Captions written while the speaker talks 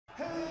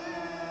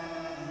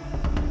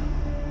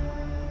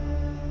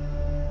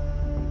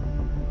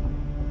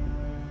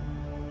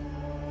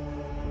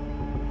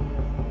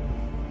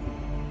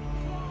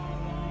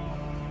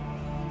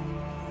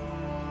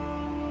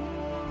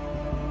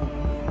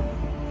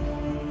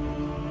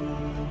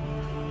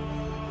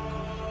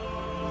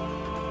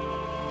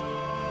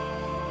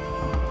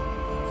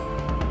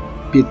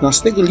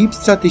15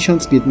 lipca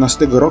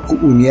 1015 roku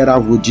umiera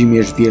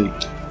Włodzimierz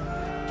Wielki.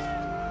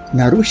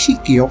 Na Rusi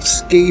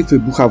kijowskiej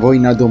wybucha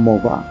wojna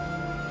domowa.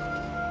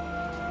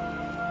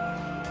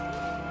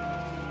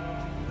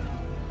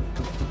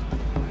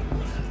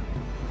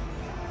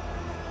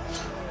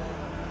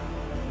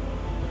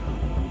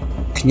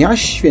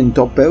 Kniaź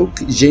Świętopełk,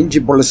 zięć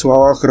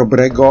Bolesława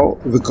Chrobrego,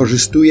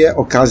 wykorzystuje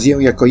okazję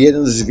jako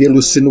jeden z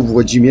wielu synów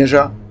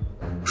Włodzimierza,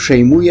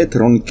 przejmuje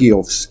tron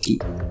kijowski.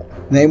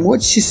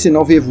 Najmłodsi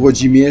synowie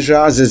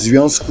Włodzimierza ze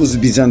związku z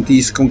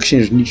bizantyjską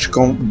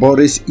księżniczką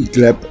Borys i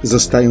Gleb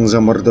zostają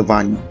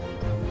zamordowani.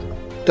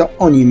 To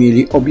oni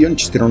mieli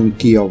objąć tron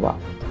Kijowa.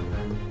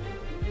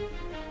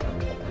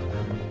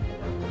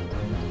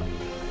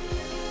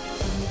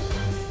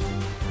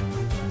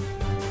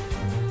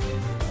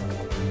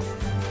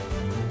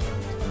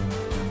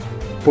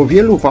 Po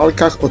wielu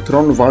walkach o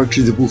tron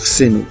walczy dwóch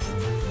synów.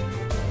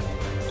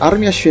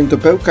 Armia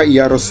Świętopełka i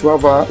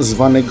Jarosława,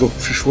 zwanego w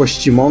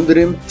przyszłości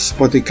Mądrym,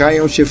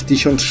 spotykają się w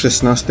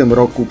 1016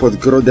 roku pod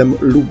grodem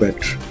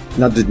Lubecz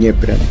nad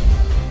Dnieprem.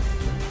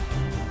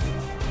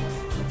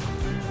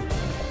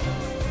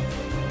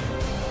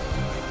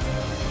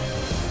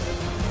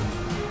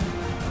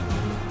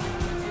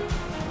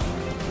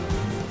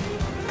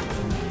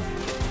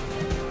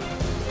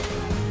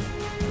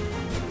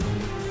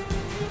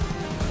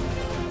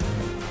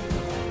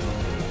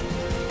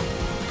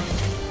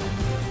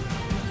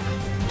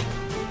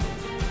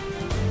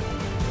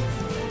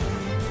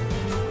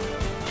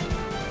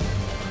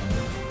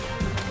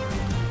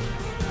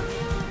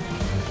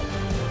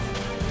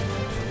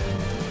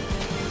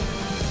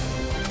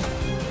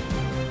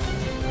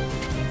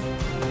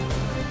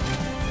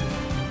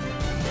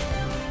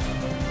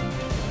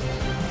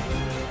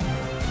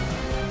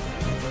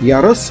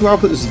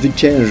 Jarosław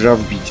zwycięża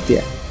w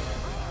bitwie.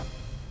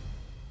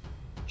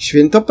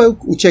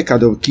 Świętopełk ucieka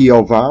do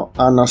Kijowa,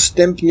 a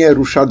następnie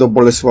rusza do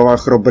Bolesława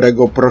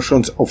Chrobrego,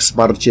 prosząc o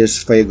wsparcie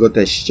swojego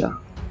teścia.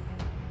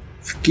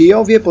 W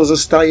Kijowie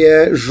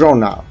pozostaje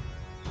żona.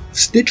 W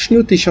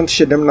styczniu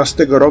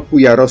 1017 roku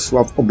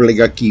Jarosław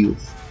oblega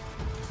Kijów.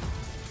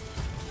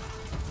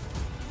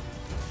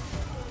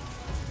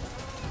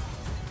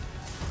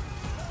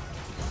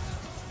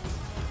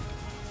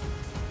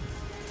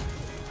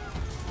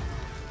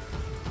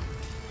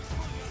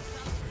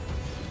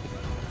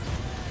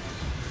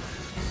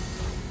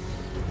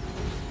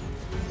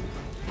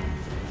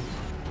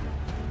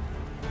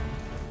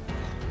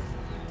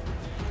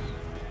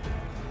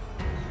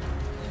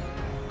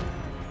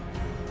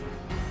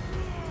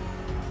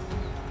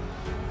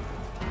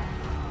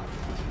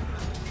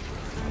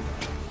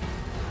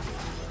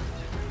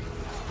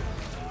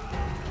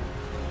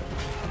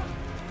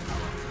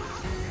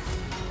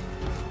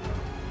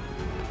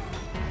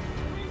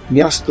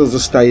 Miasto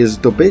zostaje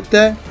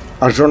zdobyte,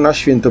 a żona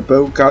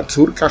Świętopełka,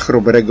 córka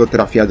Chrobrego,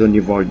 trafia do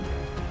niewoli.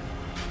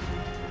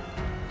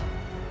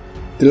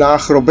 Dla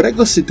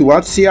Chrobrego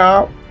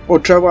sytuacja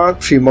poczęła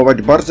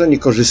przyjmować bardzo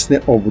niekorzystny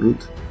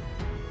obrót.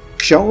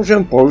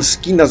 Książę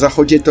Polski na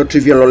zachodzie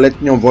toczy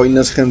wieloletnią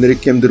wojnę z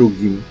Henrykiem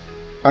II,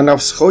 a na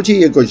wschodzie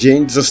jego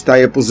zięć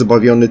zostaje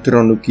pozbawiony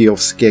tronu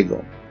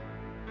kijowskiego.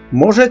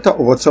 Może to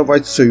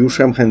owocować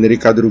sojuszem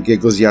Henryka II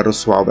z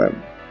Jarosławem.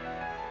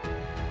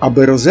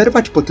 Aby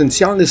rozerwać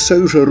potencjalny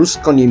sojusz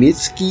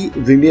rusko-niemiecki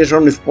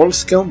wymierzony w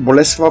Polskę,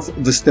 Bolesław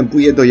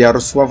występuje do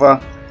Jarosława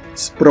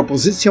z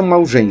propozycją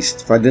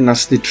małżeństwa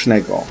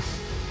dynastycznego.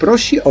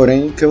 Prosi o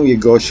rękę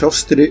jego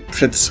siostry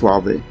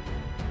Przedsławy.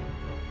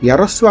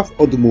 Jarosław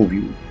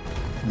odmówił.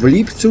 W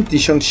lipcu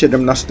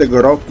 1017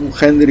 roku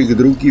Henryk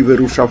II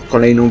wyrusza w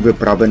kolejną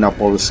wyprawę na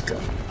Polskę.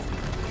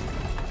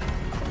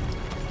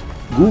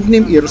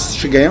 Głównym i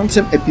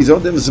rozstrzygającym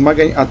epizodem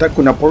zmagań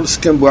ataku na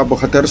Polskę była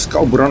bohaterska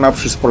obrona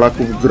przez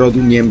Polaków grodu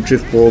Niemczy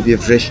w połowie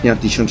września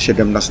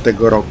 1017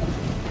 roku.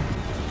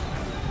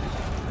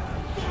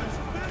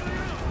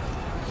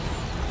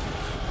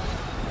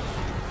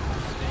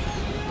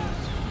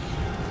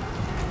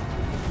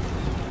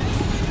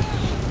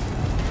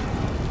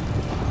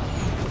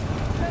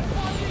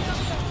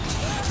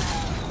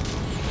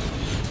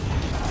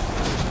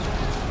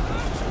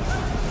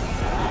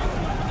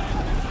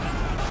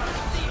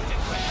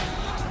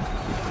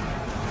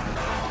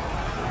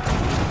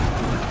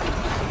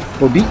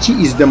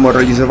 Pobici i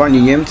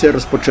zdemoralizowani Niemcy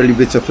rozpoczęli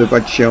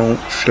wycofywać się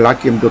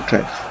szlakiem do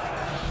Czech.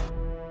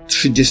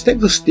 30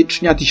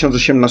 stycznia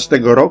 1018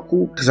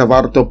 roku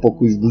zawarto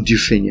pokój w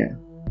Budziszynie,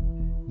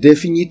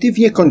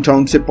 definitywnie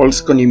kończący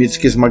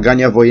polsko-niemieckie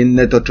zmagania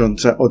wojenne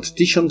toczące od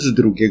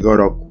 1002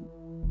 roku.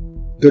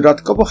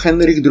 Dodatkowo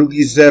Henryk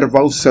II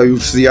zerwał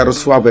sojusz z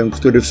Jarosławem,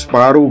 który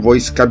wsparł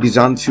wojska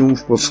Bizancjum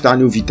w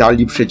powstaniu w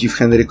Italii przeciw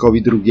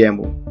Henrykowi II.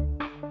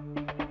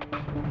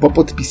 Po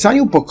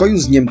podpisaniu pokoju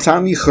z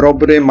Niemcami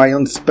Chrobry,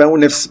 mając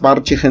pełne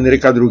wsparcie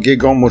Henryka II,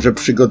 może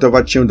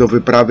przygotować się do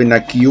wyprawy na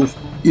Kijów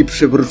i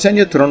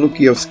przywrócenie tronu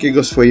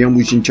kijowskiego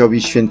swojemu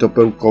zięciowi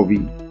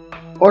Świętopełkowi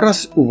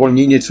oraz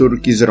uwolnienie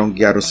córki z rąk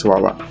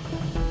Jarosława.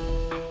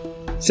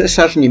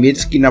 Cesarz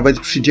niemiecki nawet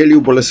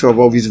przydzielił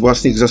Bolesławowi z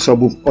własnych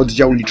zasobów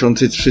oddział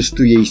liczący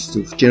 300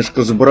 jeźdźców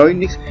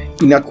ciężkozbrojnych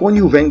i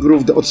nakłonił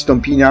Węgrów do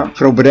odstąpienia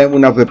Chrobremu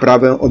na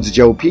wyprawę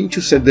oddziału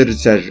 500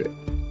 rycerzy.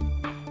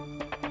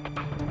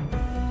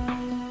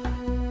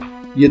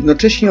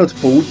 Jednocześnie od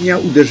południa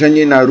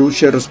uderzenie na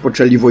Rusię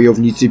rozpoczęli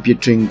wojownicy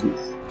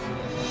Pieczyngów.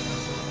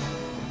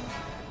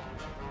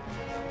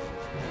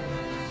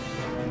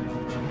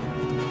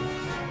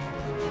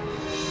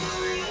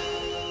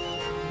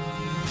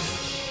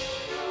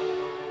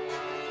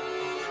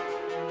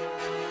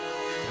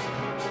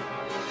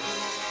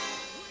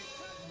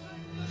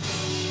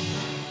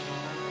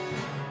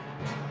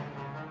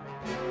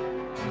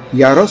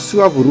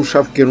 Jarosław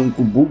rusza w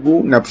kierunku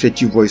Bugu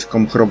naprzeciw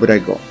wojskom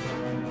Chrobrego.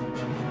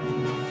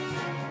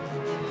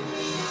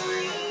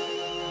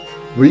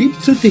 W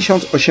lipcu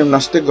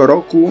 1018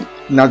 roku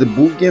nad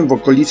Bugiem w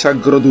okolicach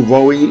grodu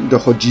Wołyń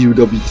dochodził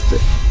do bitwy.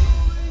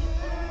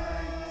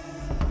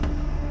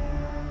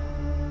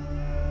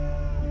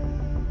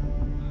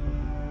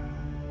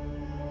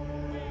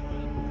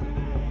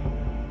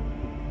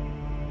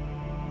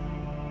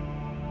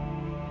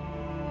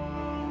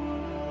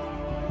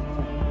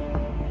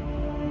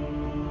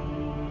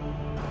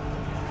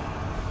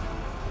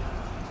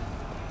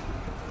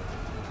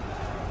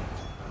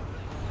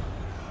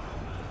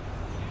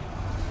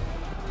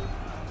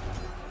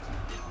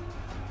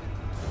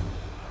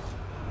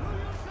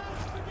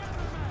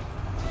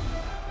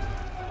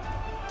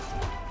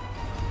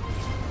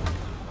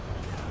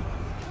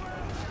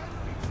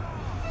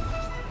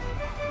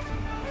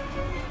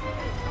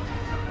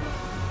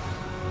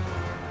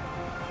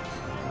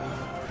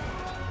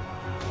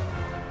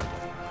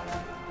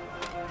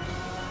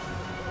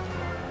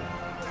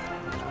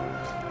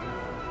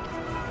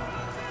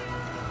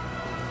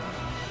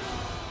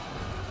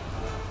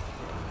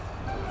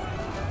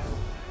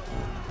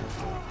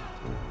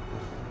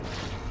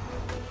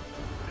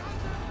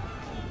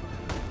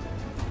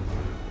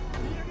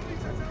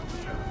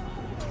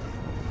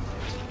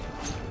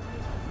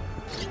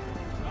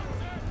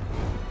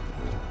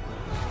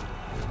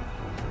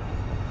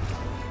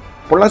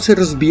 Polacy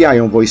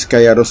rozbijają wojska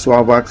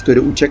Jarosława,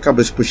 który ucieka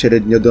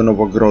bezpośrednio do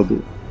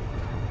Nowogrodu.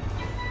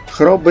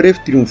 Chrobry w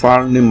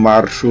triumfalnym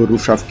marszu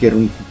rusza w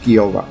kierunku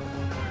Kijowa.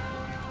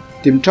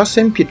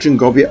 Tymczasem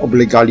Pieczyngowie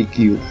oblegali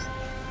Kijów.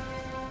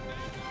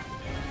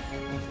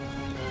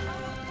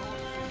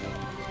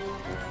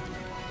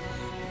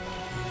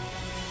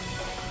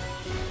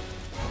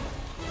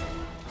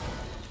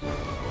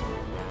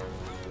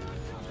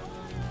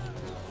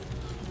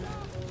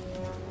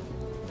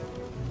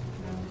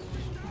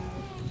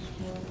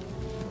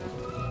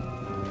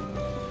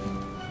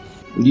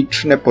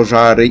 Liczne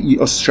pożary i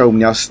ostrzał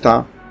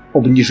miasta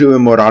obniżyły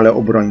morale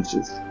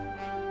obrońców.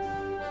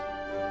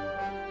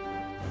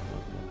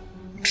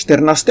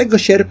 14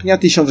 sierpnia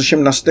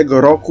 1018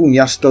 roku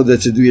miasto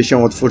decyduje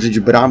się otworzyć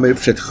bramy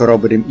przed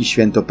Chrobrym i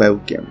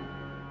Świętopełkiem.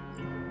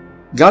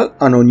 Gal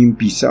Anonim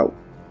pisał: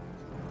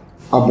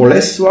 a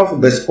Bolesław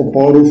bez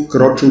oporu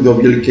wkroczył do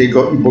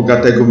wielkiego i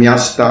bogatego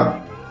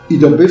miasta i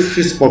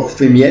dobywszy z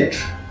pochwy miecz,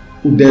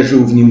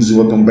 uderzył w nim w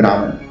złotą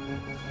bramę.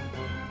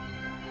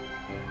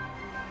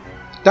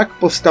 Tak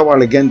powstała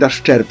legenda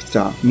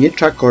Szczerbca,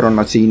 miecza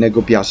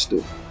koronacyjnego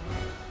Piastów.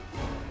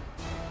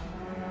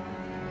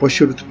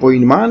 Pośród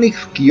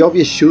pojmanych w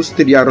Kijowie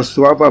sióstr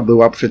Jarosława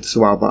była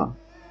Przedsława,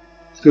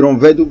 którą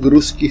według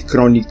ruskich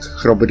kronik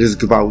Chrobry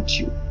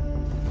zgwałcił.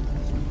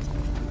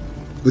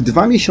 W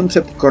 2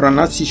 miesiące po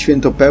koronacji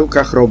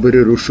Świętopełka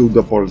Chrobry ruszył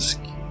do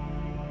Polski.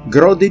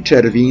 Grody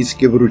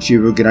czerwińskie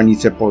wróciły w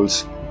granice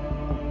Polski.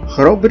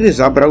 Chrobry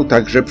zabrał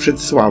także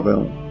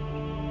Przedsławę.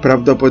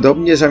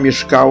 Prawdopodobnie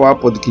zamieszkała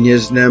pod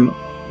Gniezdnem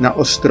na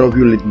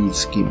Ostrowiu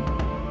Lednickim.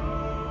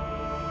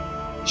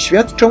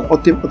 Świadczą o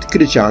tym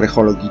odkrycia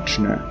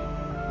archeologiczne.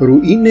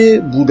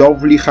 Ruiny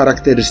budowli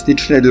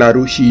charakterystyczne dla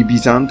Rusi i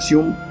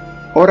Bizancjum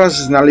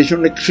oraz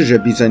znalezione krzyże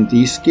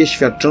bizantyjskie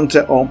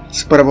świadczące o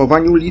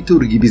sprawowaniu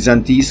liturgii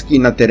bizantyjskiej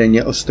na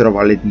terenie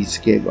Ostrowa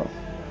Lednickiego.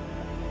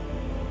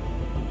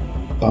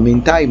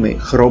 Pamiętajmy,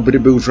 Chrobry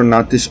był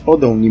żonaty z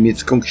Odą,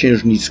 niemiecką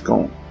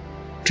księżniczką.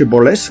 Czy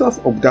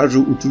Bolesław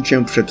obdarzył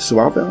uczuciem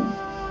Przedsławę?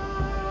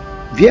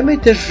 Wiemy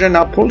też, że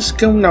na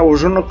Polskę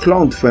nałożono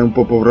klątwę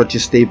po powrocie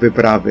z tej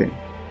wyprawy.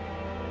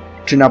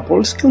 Czy na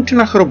Polskę, czy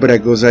na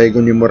Chrobrego za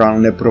jego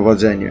niemoralne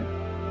prowadzenie?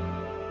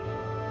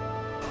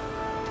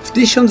 W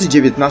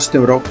 1019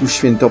 roku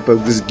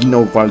Świętopełk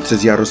zginął w walce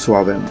z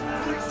Jarosławem,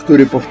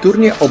 który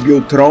powtórnie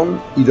objął tron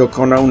i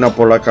dokonał na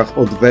Polakach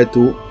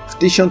odwetu w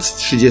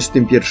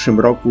 1031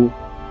 roku,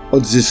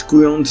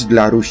 odzyskując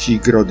dla Rusi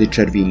Grody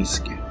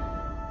Czerwińskie.